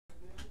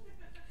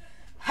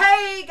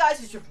guys,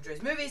 it's Drew from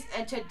Drew's Movies,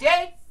 and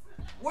today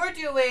we're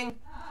doing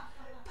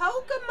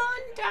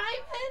Pokemon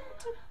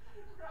Diamond,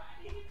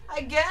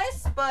 I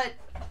guess, but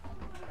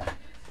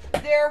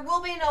there will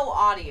be no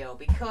audio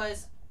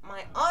because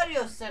my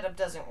audio setup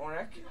doesn't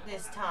work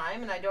this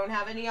time and I don't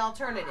have any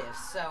alternatives,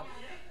 so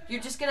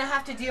you're just gonna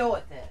have to deal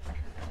with it.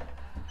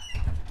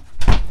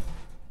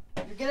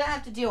 You're gonna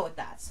have to deal with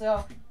that,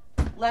 so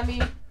let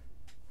me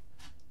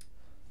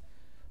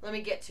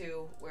get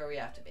to where we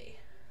have to be.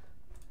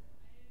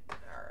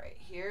 Alright,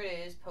 here it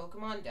is,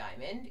 Pokemon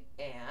Diamond,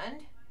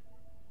 and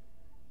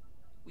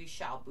we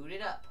shall boot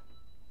it up.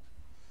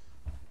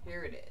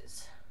 Here it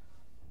is.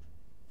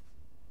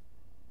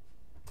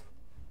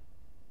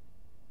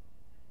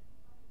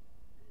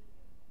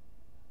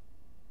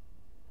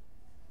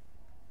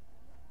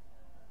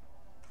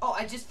 Oh,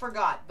 I just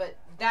forgot, but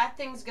that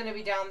thing's gonna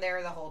be down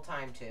there the whole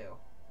time too.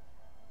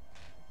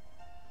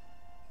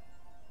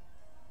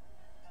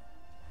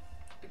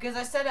 Because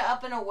I set it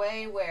up in a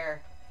way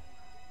where...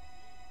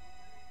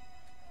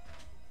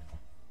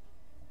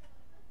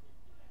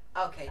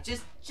 Okay,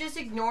 just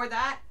ignore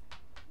that.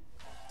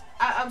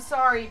 I'm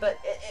sorry, but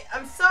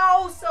I'm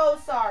so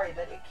sorry,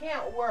 but it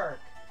can't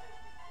work.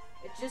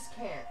 It just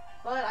can't.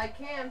 But I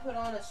can put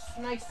on a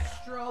nice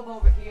strobe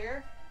over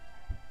here.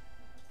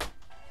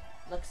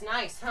 Looks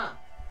nice, huh?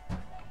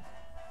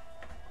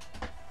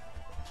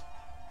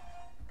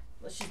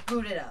 Let's just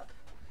boot it up.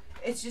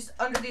 It's just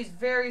under these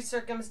very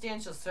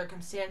circumstantial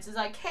circumstances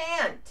I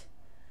can't.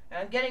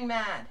 And I'm getting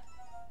mad.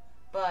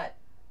 But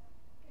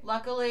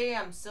luckily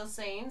I'm still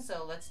sane,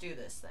 so let's do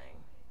this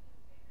thing.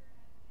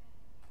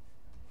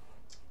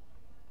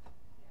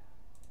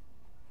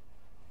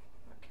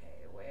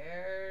 Okay,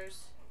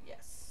 where's...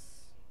 Yes.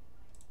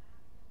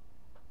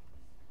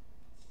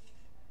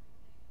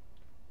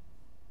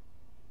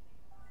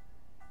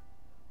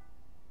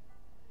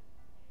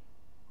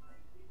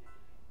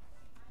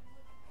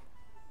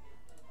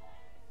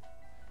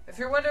 If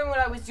you're wondering what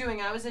I was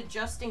doing, I was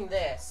adjusting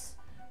this.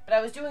 But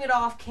I was doing it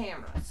off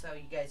camera, so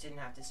you guys didn't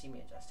have to see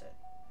me adjust it.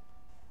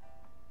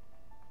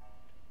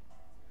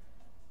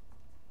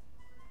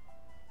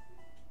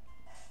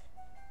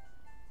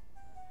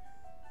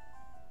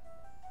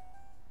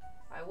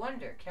 I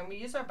wonder, can we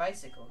use our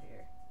bicycle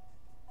here?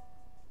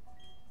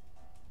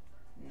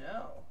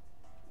 No.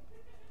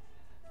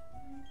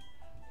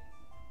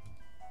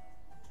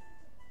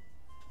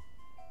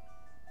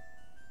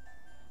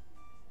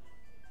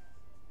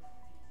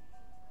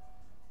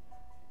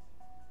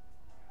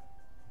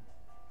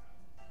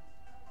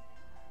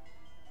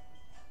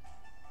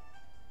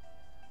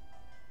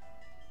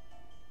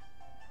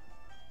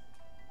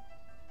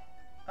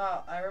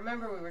 Oh, I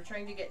remember we were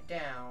trying to get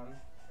down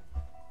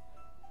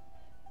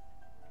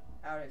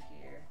out of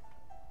here.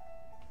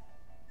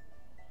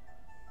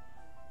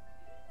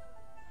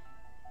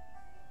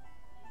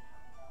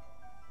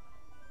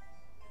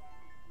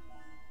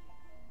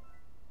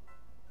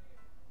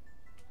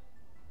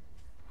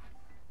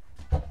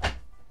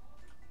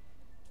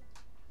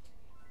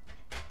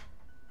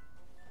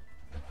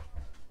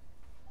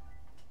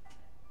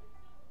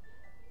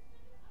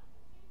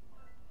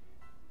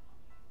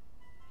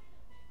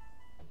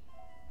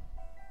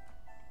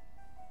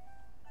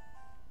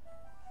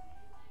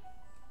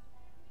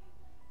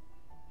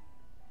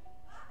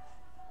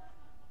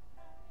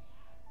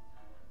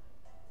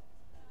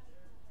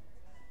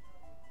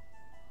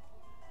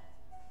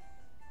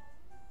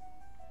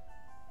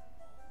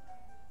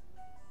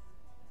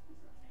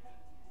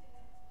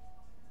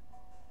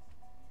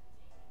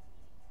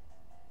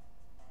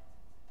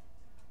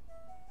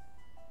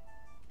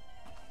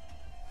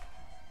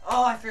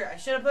 Oh, I forgot. I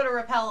should have put a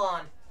rappel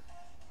on.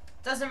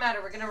 Doesn't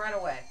matter. We're gonna run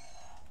away.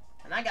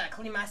 And I gotta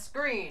clean my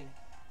screen.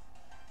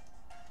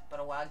 But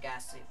a wild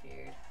ghastly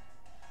appeared.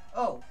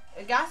 Oh,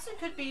 a ghastly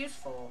could be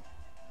useful.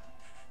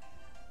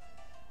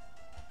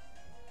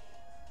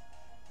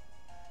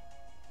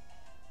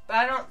 But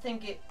I don't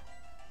think it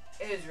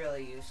is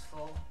really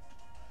useful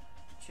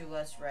to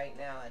us right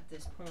now at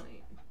this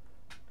point.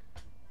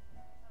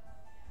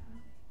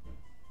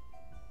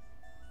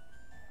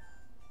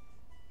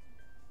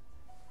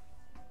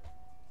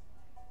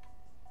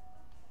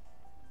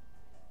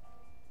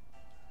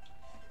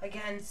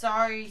 Again,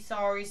 sorry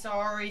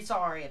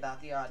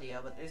about the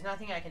audio, but there's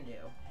nothing I can do.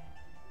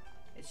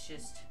 It's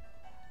just,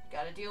 you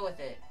gotta deal with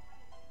it.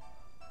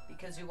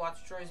 Because you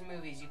watch Troy's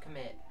movies, you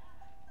commit.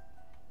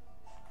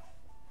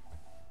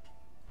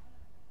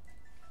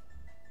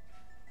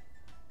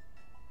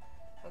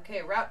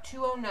 Okay, Route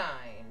 209.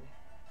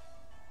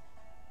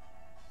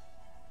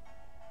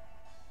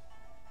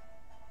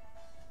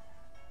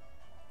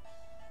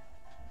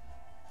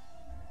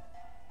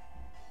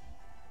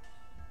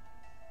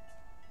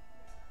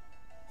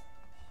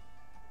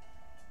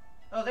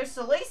 Oh, there's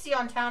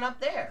Salacion Town up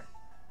there.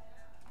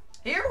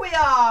 Here we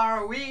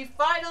are. We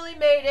finally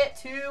made it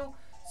to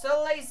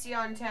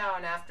Salacion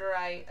Town after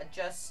I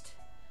adjust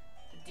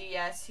the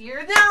DS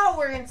here. Now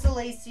we're in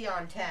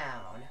Salacion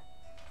Town.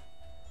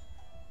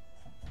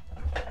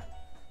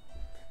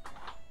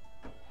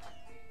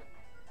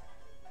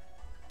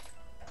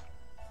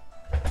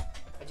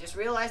 just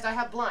realized I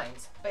have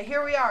blinds. But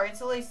here we are, it's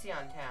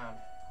Elysion Town.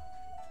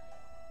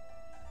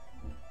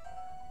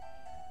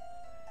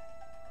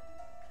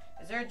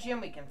 Is there a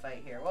gym we can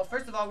fight here? Well,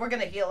 first of all, we're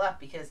gonna heal up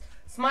because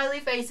Smiley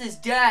Face is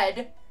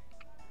dead.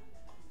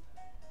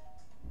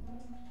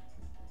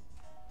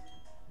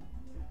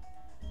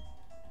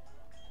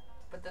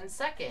 But then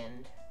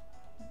second,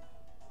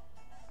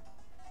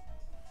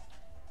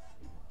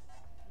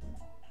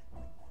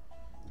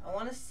 I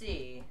want to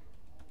see.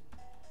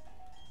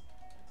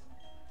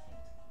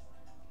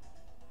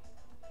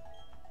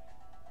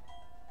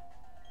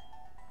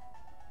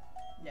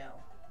 No.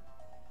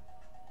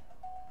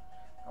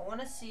 I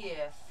want to see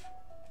if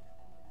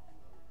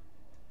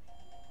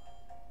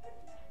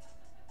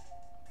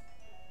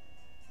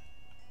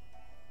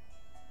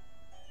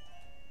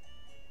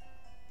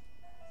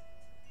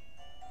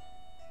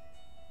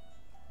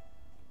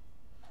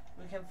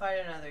we can find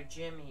another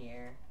gym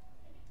here.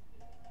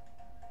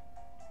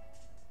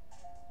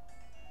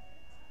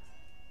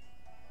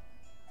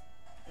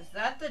 Is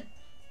that the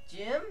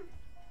gym?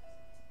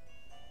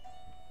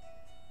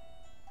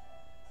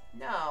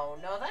 No,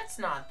 that's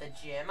not the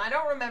gym. I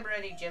don't remember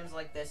any gyms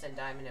like this in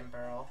Diamond and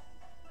Pearl.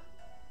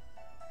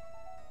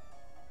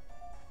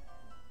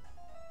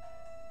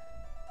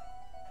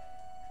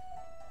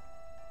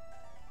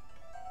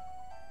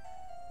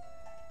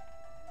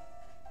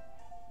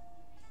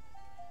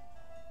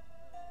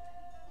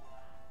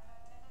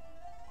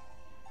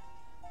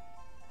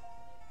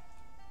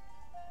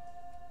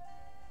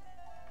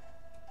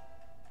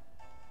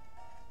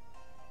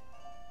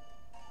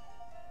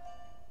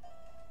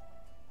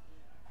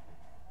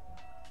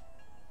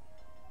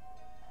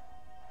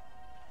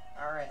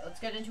 Let's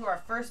get into our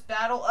first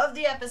battle of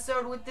the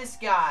episode with this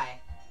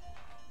guy.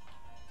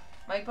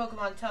 My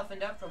Pokemon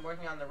toughened up from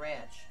working on the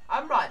ranch.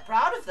 I'm right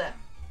proud of them.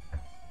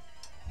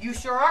 You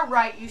sure are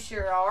right, you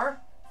sure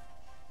are.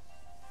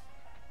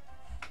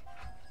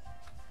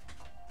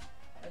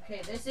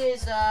 Okay, this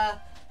is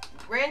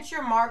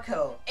Rancher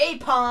Marco.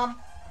 Apom.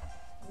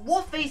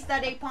 We'll face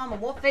that Apom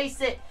and we'll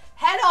face it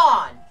head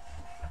on.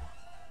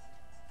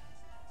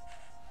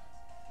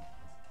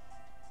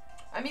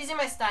 I'm using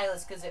my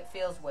stylus because it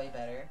feels way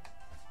better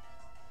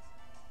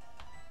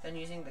than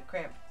using the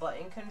cramped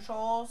button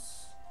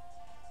controls.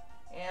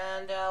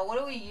 And what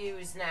do we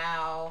use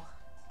now?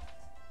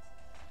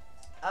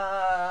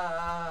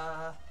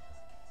 Oh,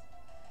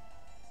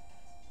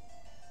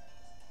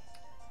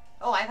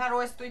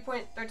 iPadOS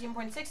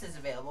 13.6 is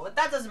available, but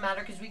that doesn't matter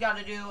because we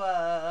gotta do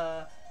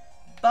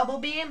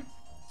BUBBLEBEAM.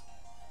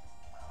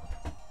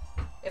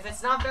 If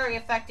it's not very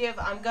effective,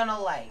 I'm gonna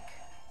like.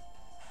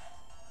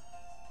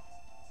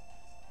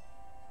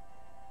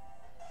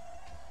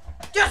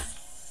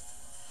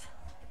 Yes!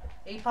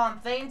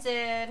 Apom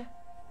fainted.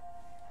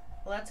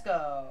 Let's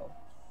go.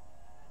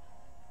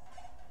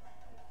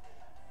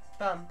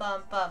 Bum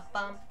bum bum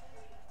bum.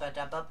 Ba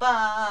da ba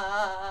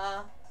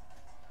ba.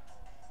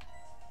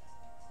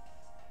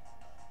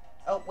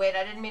 Oh wait,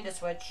 I didn't mean to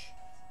switch.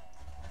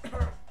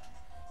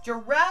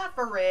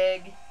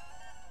 Giraffe-a-rig.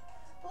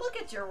 Look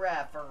at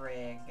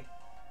Giraffe-a-rig.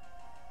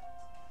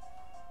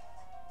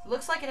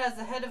 Looks like it has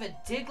the head of a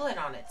Diglett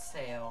on its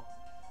tail.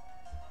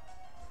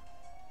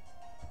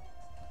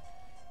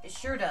 It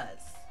sure does.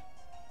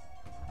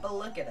 But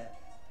look at it.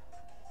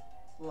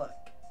 Look.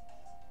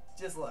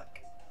 Just look.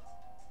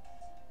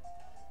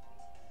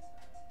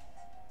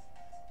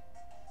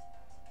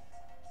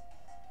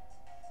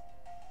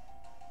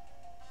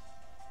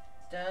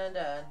 Dun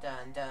dun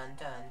dun dun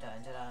dun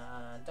dun dun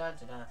dun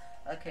dun dun.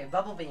 Okay,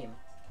 BUBBLEBEAM.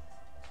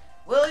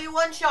 Will you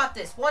one-shot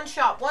this? One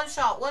shot, one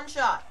shot, one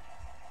shot.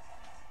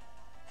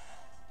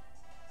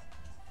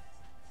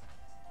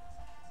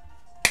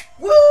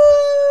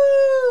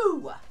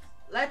 Woo!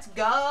 Let's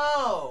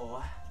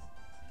go!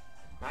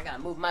 I gotta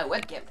move my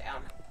webcam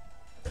down.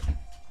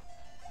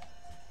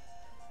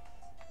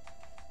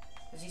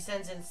 As he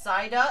sends in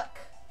Psyduck.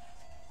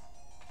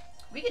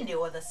 We can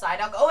deal with a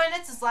Psyduck. Oh, and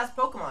it's his last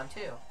Pokemon,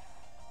 too.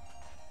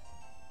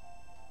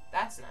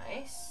 That's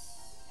nice.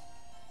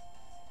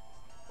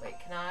 Wait,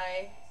 can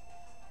I...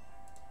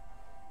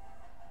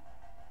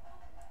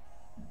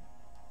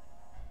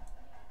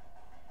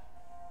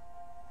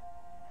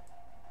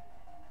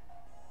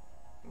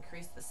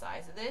 increase the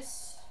size of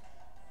this?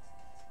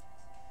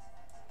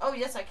 Oh,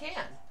 yes, I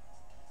can.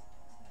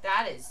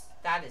 That is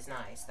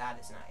nice. That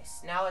is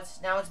nice. Now it's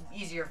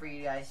easier for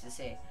you guys to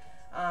see.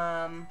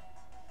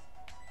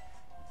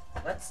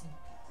 Let's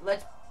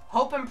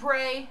hope and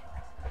pray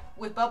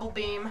with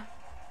BUBBLEBEAM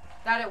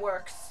that it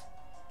works.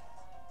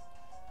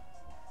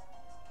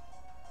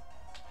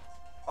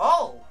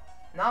 Oh,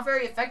 not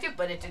very effective,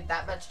 but it did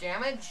that much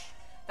damage.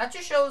 That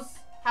just shows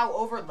how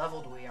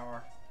over-leveled we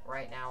are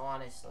right now,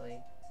 honestly.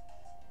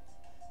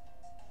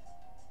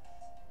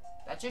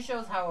 That just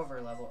shows how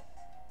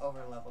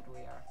over-leveled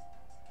we are.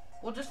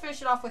 We'll just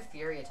finish it off with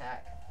Fury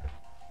Attack.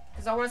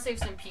 Because I want to save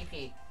some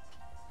PP.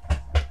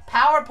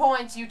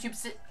 PowerPoints, YouTube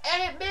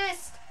and it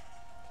missed!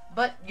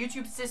 But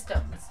YouTube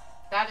systems.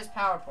 That is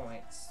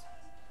PowerPoints.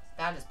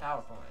 That is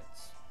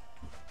PowerPoints.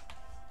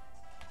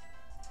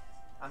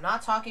 I'm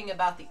not talking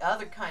about the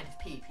other kind of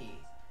PP.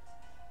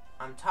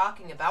 I'm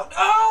talking about...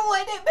 Oh,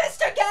 and it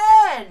missed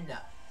again!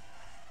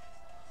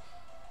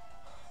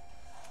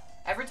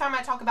 Every time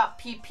I talk about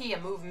PP, a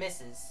move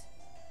misses.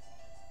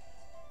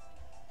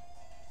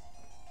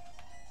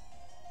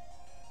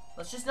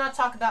 Let's just not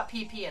talk about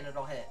PP and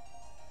it'll hit.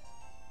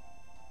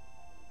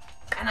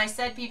 And I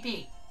said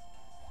PP.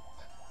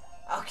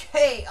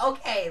 Okay,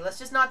 okay. Let's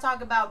just not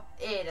talk about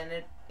it and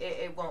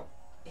it won't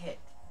hit.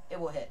 It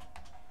will hit.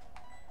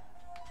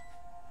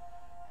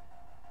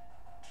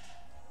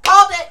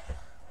 Called it!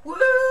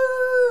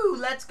 Woo!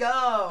 Let's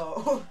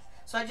go!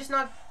 So I just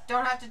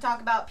don't have to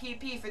talk about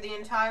PP for the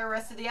entire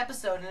rest of the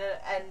episode,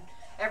 and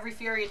every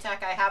Fury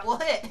attack I have will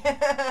hit.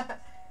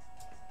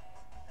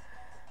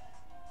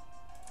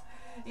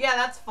 Yeah,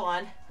 that's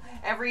fun.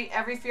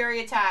 Every Fury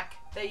attack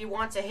that you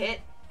want to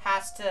hit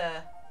has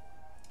to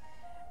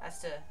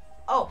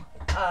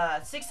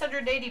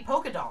 680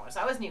 polka dollars.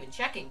 I wasn't even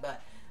checking,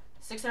 but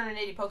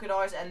 680 polka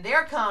dollars, and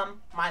there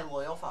come my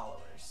loyal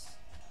followers.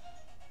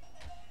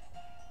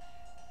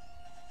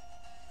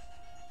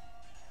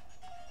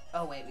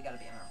 Oh wait, we gotta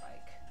be on our bike.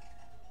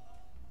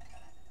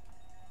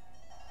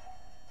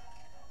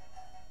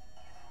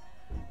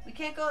 We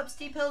can't go up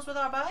steep hills with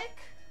our bike?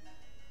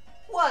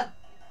 What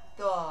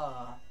the?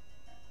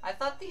 I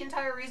thought the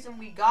entire reason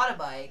we got a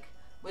bike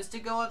was to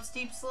go up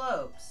steep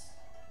slopes.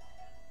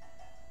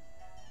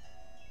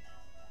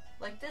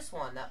 Like this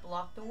one that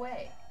blocked the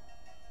way.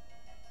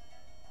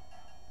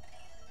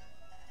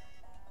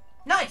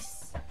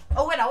 Nice!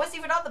 Oh wait, I wasn't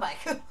even on the bike.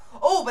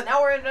 Oh, but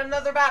now we're in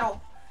another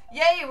battle.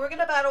 Yay, we're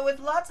gonna battle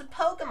with lots of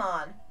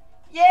Pokemon.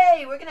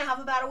 Yay, we're gonna have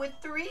a battle with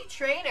 3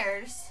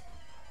 trainers.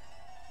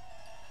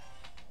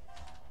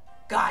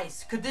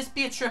 Guys, could this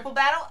be a triple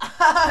battle?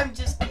 I'm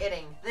just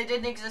kidding. They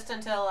didn't exist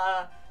until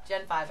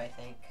Gen 5, I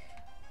think.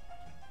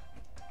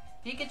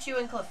 Pikachu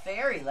and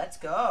Clefairy, let's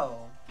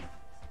go.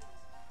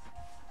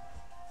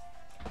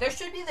 There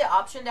should be the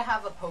option to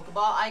have a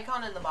Pokeball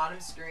icon in the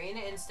bottom screen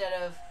instead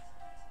of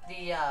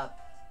the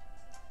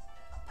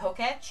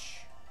Poketch.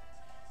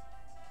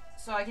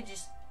 So I could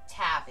just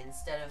tap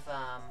instead of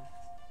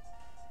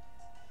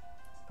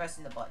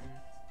pressing the button.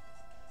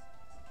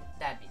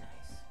 That'd be nice.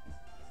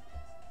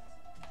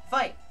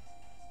 Fight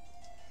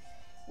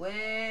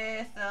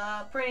with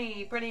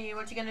Prinny.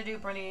 What you gonna do,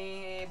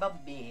 Prinny?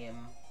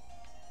 BUBBLEBEAM.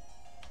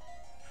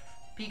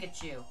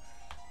 Pikachu,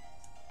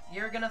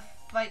 you're gonna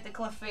fight the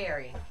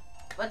Clefairy.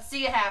 Let's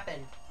see it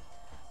happen.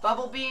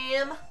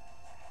 BUBBLEBEAM.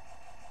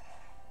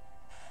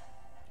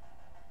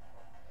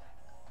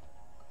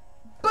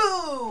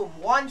 Boom!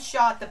 One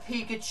shot the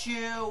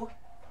Pikachu.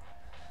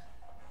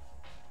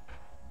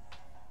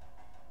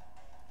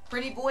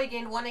 Pretty Boy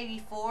gained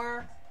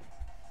 184.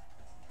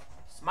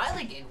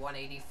 Smiley gained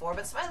 184,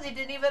 but Smiley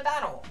didn't even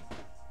battle.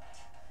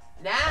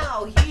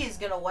 Now he is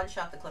gonna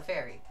one-shot the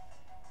Clefairy.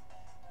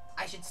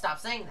 I should stop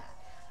saying that.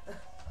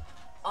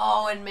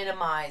 Oh, and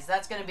minimize.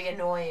 That's gonna be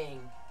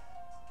annoying.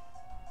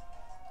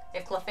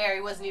 If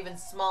Clefairy wasn't even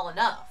small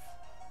enough.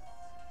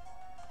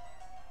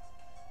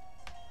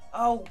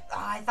 Oh,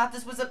 I thought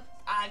this was a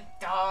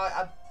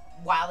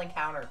wild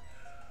encounter.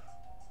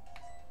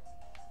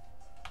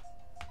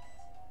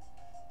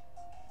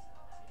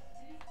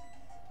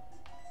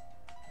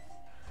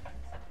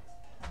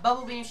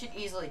 BUBBLEBEAM should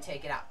easily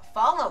take it out.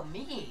 Follow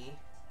me?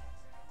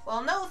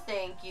 Well, no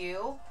thank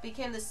you.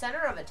 Became the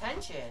center of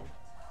attention.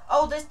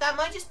 Oh, that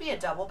might just be a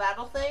double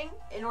battle thing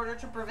in order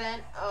to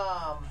prevent,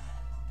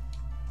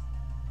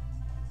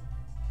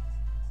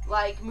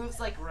 like,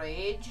 moves like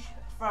Rage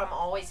from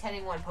always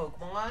hitting one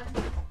Pokemon.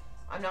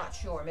 I'm not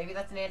sure. Maybe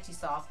that's an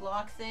anti-soft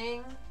lock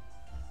thing.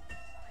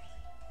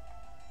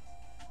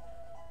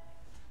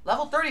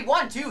 Level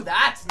 31 too.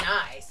 That's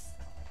nice.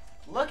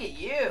 Look at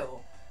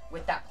you.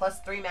 With that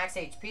 +3 max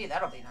HP,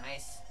 that'll be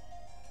nice.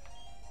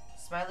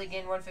 Smiley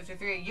gained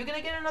 153. You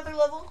gonna get another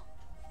level?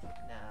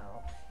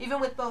 No. Even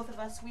with both of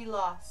us, we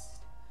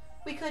lost.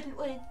 We couldn't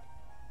win.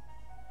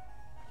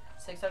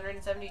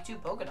 672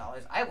 Poké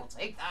Dollars. I will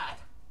take that.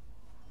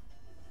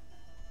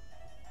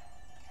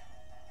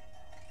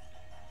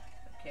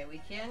 Okay,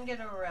 we can get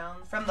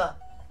around from the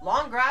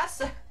long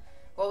grass.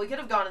 Well, we could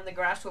have gone in the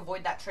grass to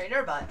avoid that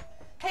trainer, but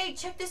hey,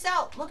 check this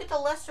out. Look at the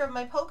luster of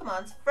my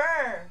Pokemon's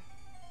fur.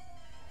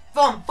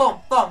 Boom, boom,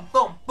 boom,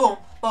 boom, boom,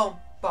 boom,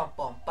 boom,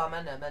 boom,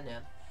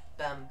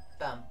 bum,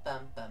 bum,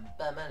 bum, bum,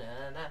 bum,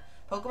 bum,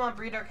 Pokemon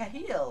breeder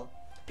Cahill.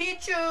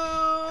 Pichu!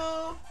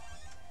 Oh,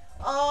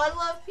 I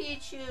love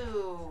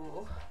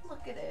Pichu.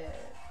 Look at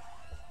it.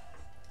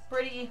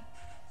 Pretty.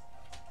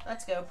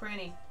 Let's go,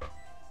 Prinny.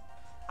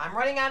 I'm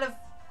running out of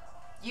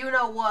you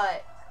know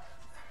what.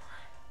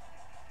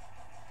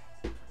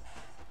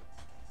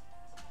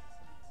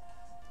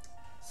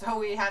 So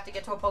we have to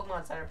get to a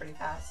Pokemon Center pretty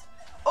fast.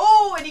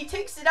 Oh, and he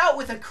takes it out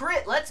with a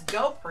crit. Let's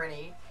go,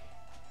 Prinny.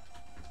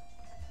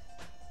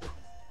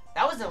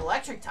 That was an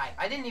electric type.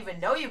 I didn't even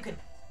know you could...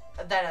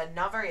 That a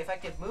not very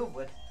effective move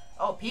would...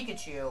 Oh,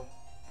 Pikachu.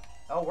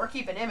 Oh, we're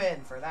keeping him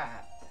in for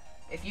that.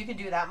 If you could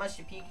do that much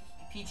to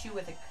Pichu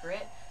with a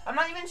crit... I'm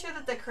not even sure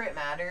that the crit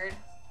mattered.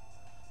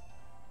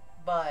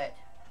 But...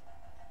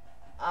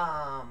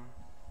 I'm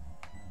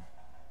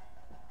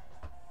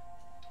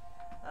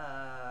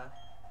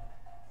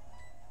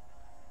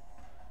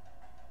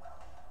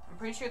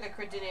pretty sure the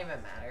crit didn't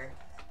even matter.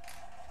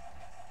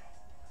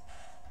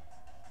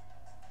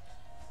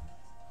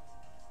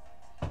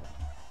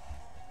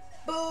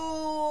 Boom!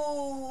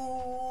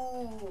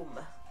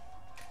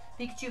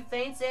 Pikachu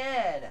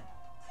fainted.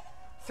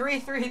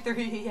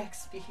 333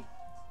 XP.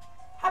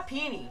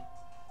 Happini.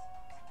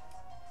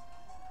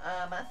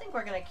 I think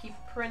we're gonna keep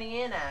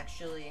Prinny in,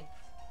 actually.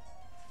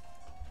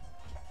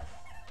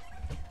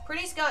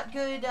 Prinny's got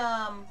good,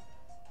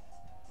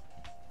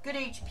 good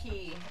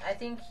HP. I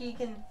think he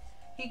can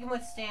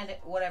withstand it,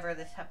 whatever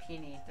this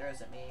Happini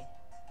throws at me.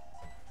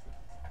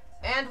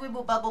 And we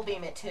will Bubble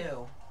Beam it,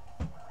 too.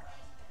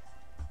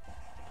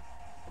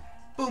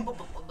 Boom, boom,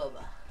 boom, boom, boom.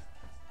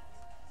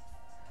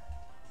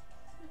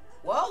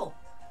 Whoa!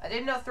 I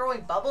didn't know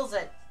throwing bubbles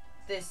at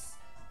this...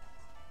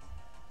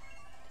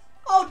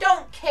 Oh,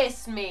 don't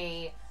kiss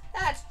me!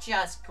 That's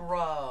just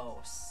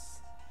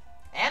gross.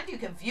 And you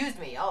confused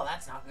me. Oh,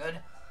 that's not good.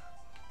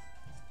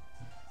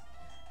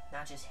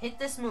 Now just hit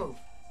this move.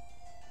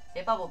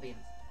 Hit Bubble Beam.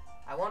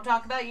 I won't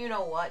talk about you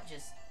know what.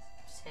 Just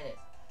hit it.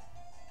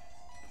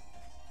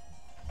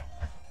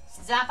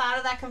 Zap out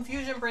of that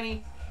confusion,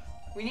 Brinny.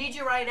 We need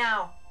you right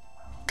now.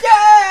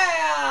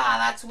 Yeah!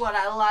 That's what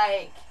I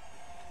like.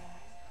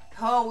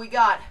 Oh, we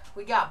got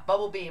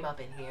Bubble Beam up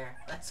in here.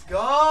 Let's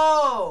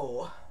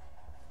go!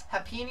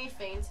 Happini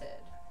fainted.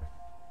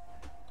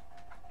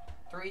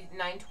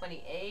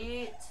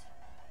 928.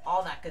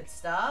 All that good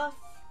stuff.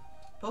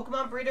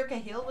 Pokemon Breeder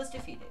Cahill was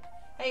defeated.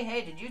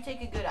 Hey, did you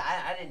take a good...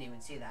 I didn't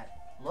even see that.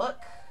 Look.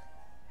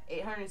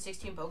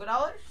 816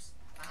 Pokédollars?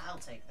 I'll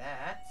take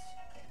that.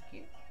 Thank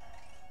you.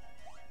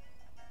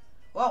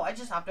 Whoa, I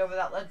just hopped over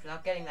that ledge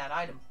without getting that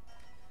item.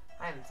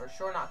 I'm for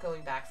sure not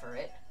going back for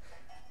it.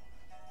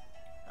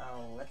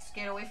 Oh, let's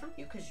get away from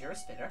you, because you're a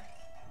spitter.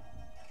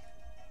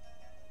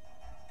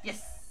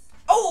 Yes!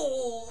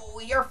 Oh,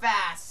 you're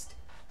fast!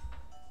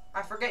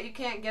 I forget you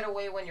can't get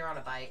away when you're on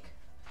a bike.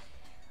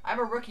 I'm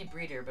a rookie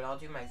breeder, but I'll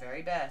do my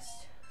very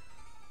best.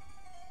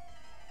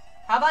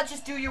 How about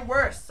just do your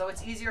worst, so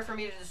it's easier for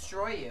me to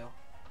destroy you?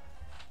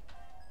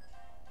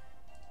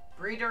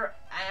 Breeder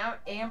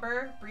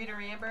Amber.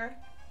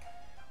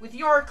 With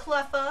your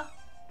Cleffa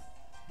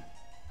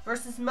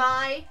versus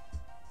my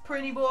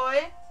Pretty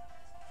Boy.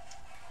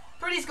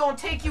 Pretty's gonna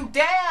take you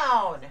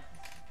down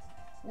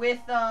with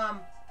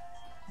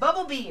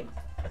Bubble Beam.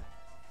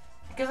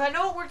 Because I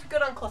know it worked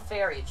good on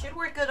Clefairy. It should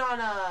work good on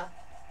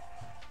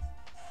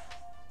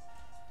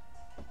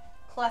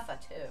Cleffa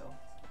too.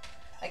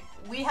 Like,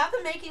 we have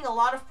been making a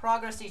lot of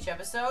progress each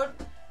episode,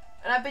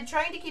 and I've been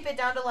trying to keep it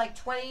down to like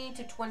 25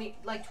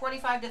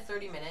 to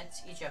 30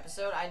 minutes each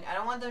episode. I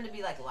don't want them to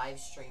be like live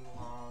stream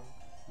long.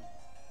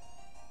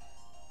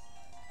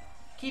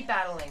 Keep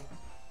battling.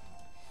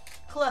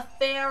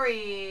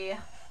 Clefairy.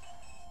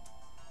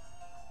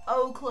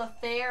 Oh,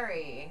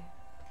 Clefairy.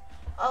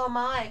 Oh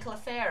my,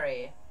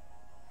 Clefairy.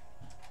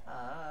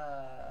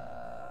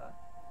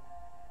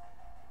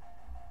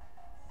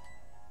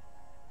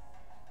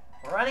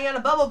 We're running out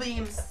of Bubble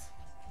Beams.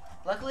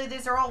 Luckily,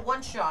 these are all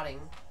one-shotting.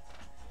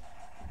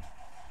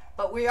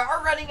 But we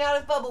are running out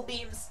of Bubble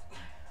Beams.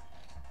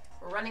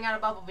 We're running out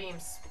of Bubble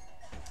Beams.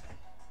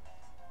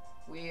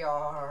 We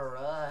are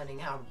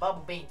running out of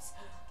Bubble Beams.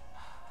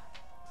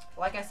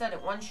 Like I said,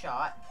 it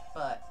one-shot,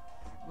 but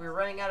we're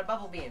running out of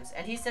Bubble Beams.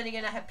 And he's sending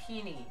in a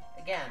Happini.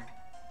 Again.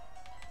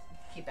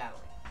 Keep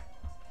battling.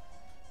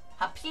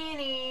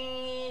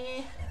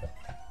 Happini!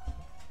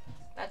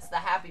 That's the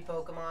happy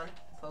Pokemon.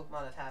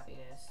 Pokemon of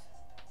happiness.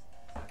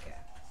 Okay.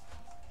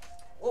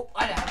 Oh,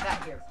 I have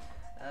that here.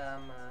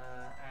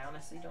 I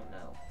honestly don't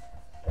know.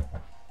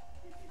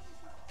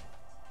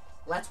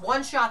 Let's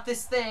one-shot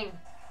this thing.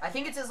 I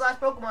think it's his last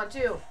Pokemon,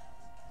 too.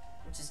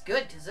 Which is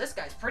good, because this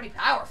guy's pretty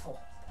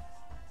powerful.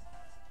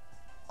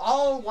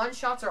 All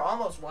one-shots are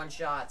almost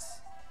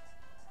one-shots.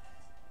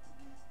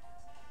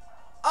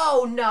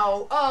 Oh,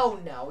 no. Oh,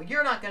 no.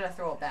 You're not going to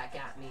throw it back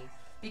at me.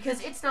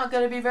 Because it's not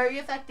going to be very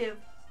effective.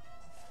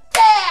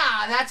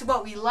 Yeah! That's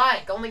what we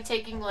like. Only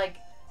taking, like,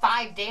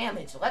 5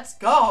 damage. Let's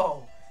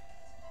go.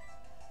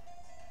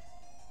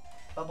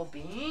 Bubble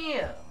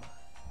Beam.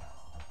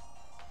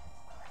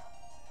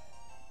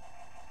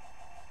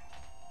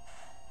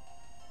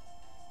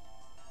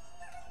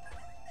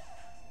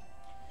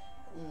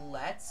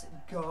 Let's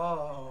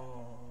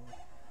go.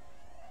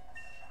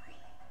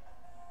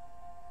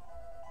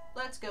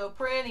 Let's go,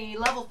 Pretty.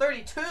 Level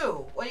 32.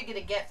 What are you going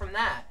to get from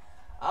that?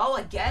 Oh,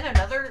 again,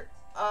 another...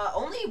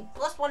 only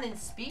 +1 in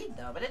speed,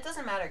 though. But it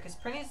doesn't matter, because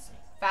Pretty's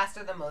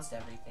faster than most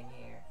everything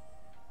here.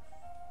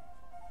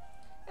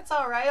 It's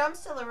alright. I'm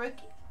still a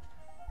rookie.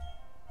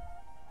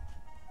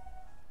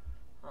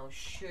 Oh,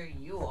 sure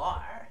you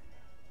are.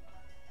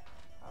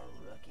 A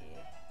rookie.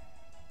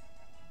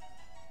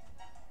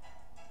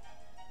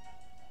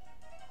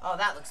 Oh,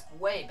 that looks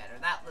way better.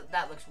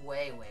 That looks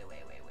way better.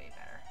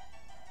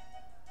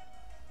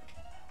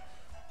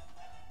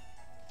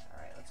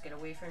 Alright, let's get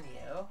away from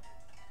you.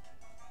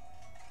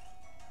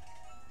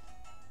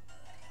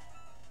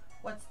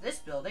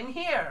 building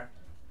here.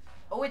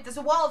 Oh wait, there's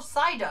a wall of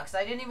Psyducks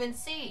I didn't even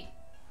see.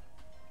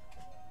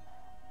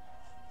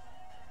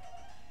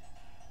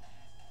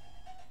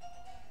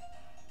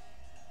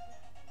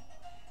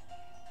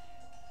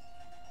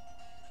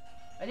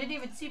 I didn't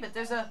even see, but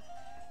there's a...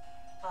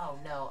 Oh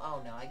no,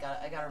 I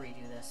gotta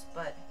redo this,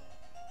 but...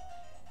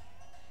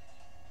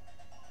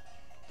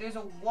 There's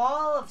a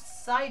wall of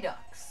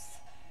Psyducks.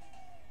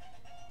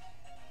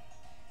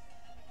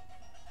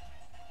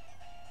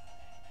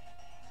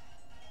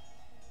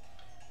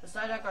 The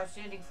Psyduck are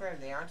standing firm.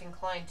 They aren't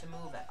inclined to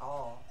move at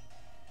all.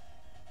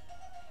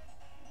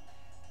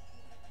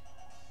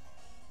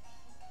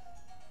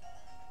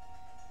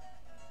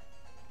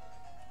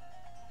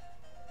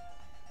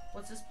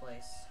 What's this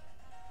place?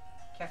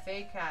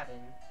 Cafe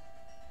Cabin.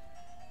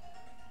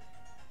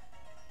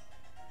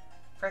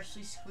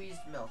 Freshly squeezed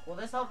milk. Will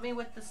this help me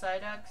with the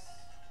Psyducks?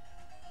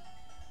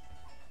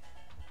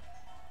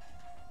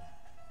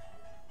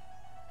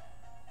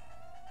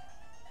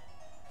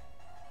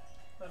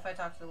 What if I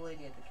talk to the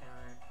lady at the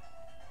counter?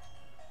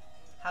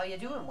 How you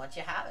doing? What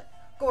you having?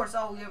 Of course,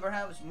 all we ever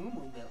have is Moo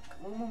Moo milk.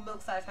 Moo Moo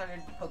milk,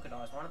 500 polka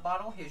dollars. Want a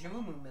bottle? Here's your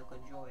Moo Moo milk.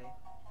 Enjoy.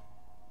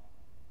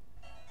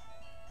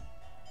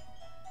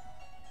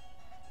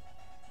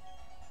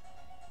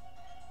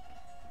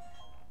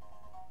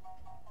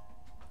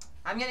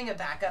 I'm getting a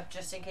backup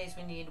just in case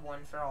we need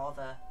one for all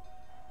the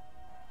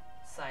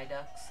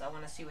Psyducks. I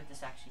want to see what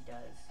this actually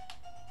does.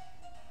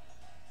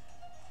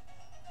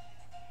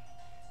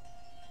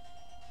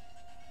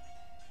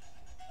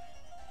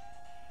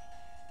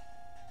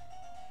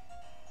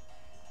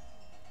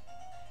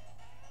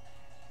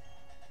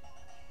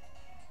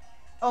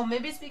 Oh,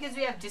 maybe it's because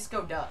we have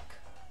Disco Duck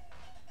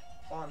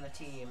on the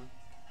team.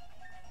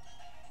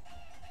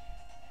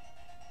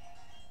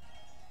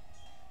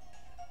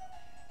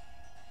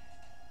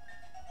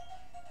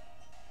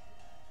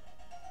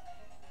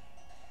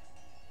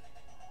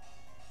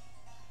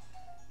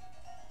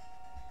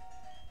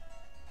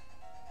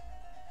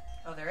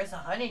 Oh, there is a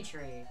honey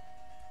tree.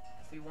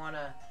 If we want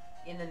to,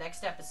 in the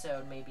next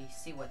episode, maybe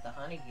see what the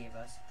honey gave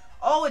us.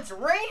 Oh, it's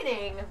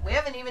raining! We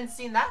haven't even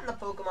seen that in the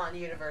Pokemon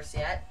universe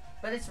yet.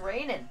 But it's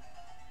raining.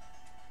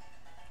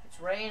 It's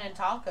raining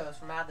tacos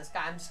from out of the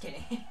sky. I'm just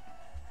kidding.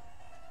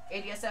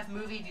 ADSF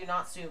movie, do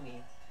not sue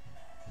me.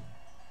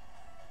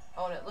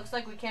 Oh, and it looks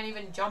like we can't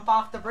even jump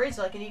off the bridge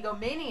like an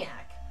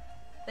egomaniac.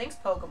 Thanks,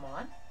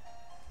 Pokemon.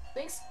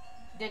 Thanks,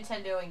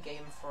 Nintendo and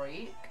Game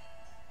Freak.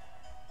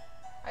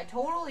 I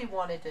totally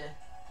wanted to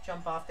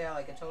jump off there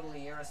like a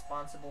totally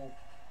irresponsible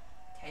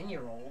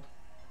 10-year-old.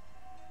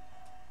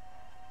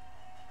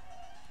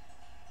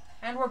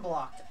 And we're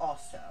blocked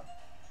also.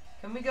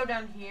 Can we go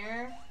down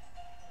here?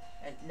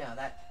 And no,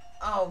 that...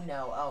 Oh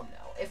no, oh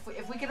no.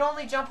 If we could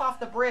only jump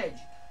off the bridge,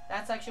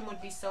 that section would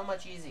be so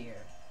much easier.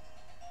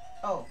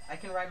 Oh, I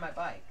can ride my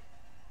bike.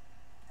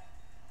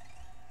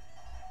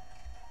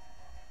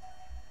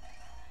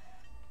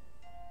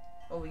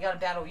 Oh, we gotta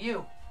battle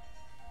you.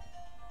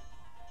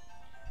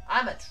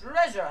 I'm a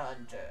treasure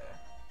hunter.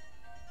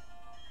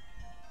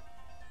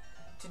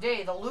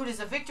 Today, the loot is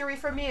a victory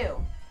from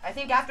you. I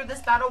think after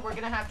this battle, we're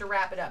gonna have to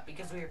wrap it up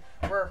because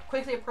we're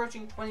quickly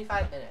approaching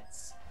 25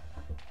 minutes.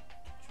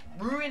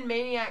 Ruin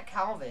Maniac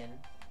Calvin.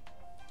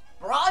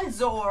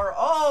 Bronzor!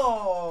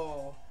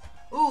 Oh!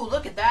 Ooh,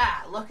 look at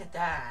that. Look at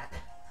that.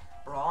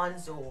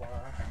 Bronzor.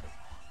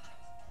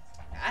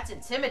 That's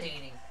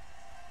intimidating.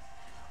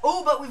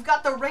 Oh, but we've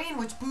got the rain,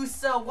 which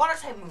boosts water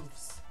type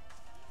moves.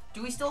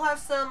 Do we still have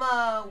some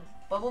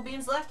bubble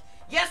beams left?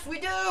 Yes, we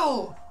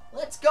do!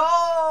 Let's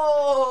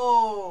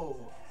go!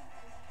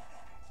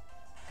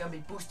 Gonna be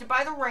boosted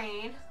by the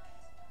rain.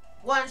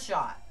 One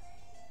shot.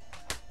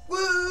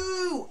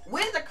 Woo!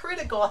 With a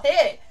critical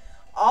hit.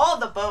 All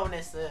the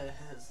bonuses.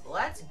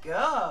 Let's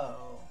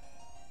go.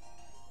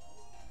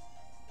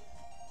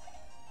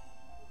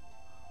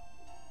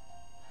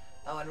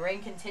 Oh, and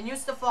rain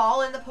continues to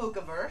fall in the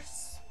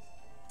Pokeverse.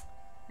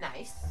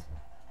 Nice.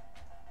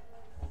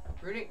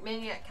 Runic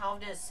Maniac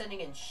Calvin is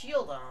sending in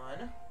Shield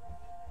on.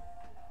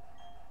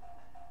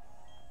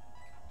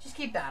 Just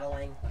keep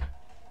battling.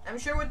 I'm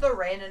sure with the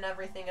rain and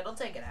everything, it'll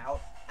take it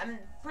out. I'm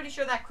pretty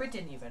sure that crit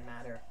didn't even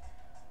matter.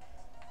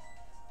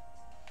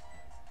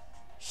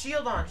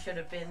 Shield on should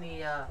have been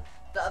the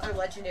other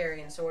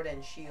legendary in Sword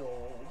and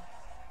Shield.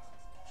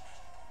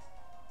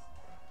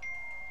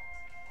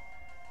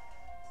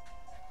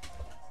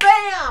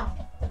 Bam!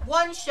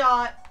 One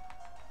shot.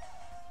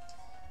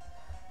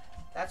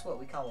 That's what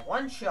we call a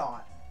one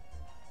shot.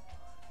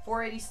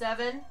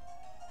 487.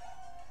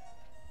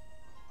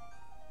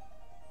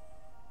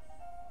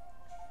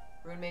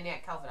 Rune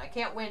Maniac Calvin. I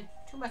can't win.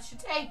 Too much to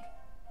take.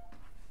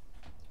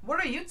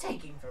 What are you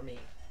taking from me?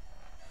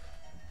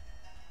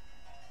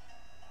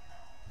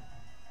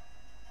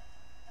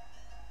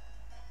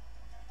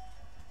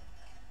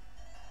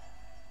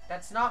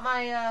 That's not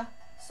my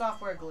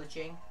software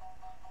glitching.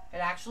 It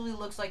actually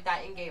looks like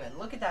that in-game. And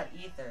look at that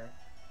ether.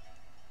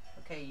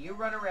 Okay, you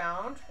run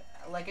around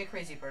like a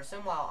crazy person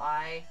while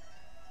I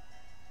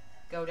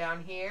go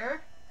down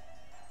here.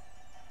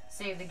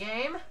 Save the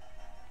game.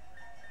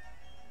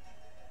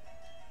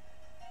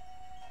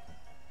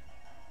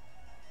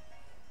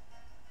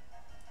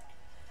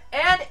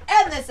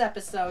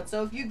 episode.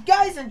 So if you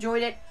guys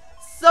enjoyed it,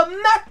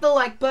 smack the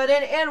like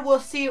button, and we'll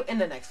see you in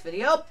the next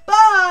video.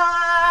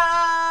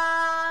 Bye!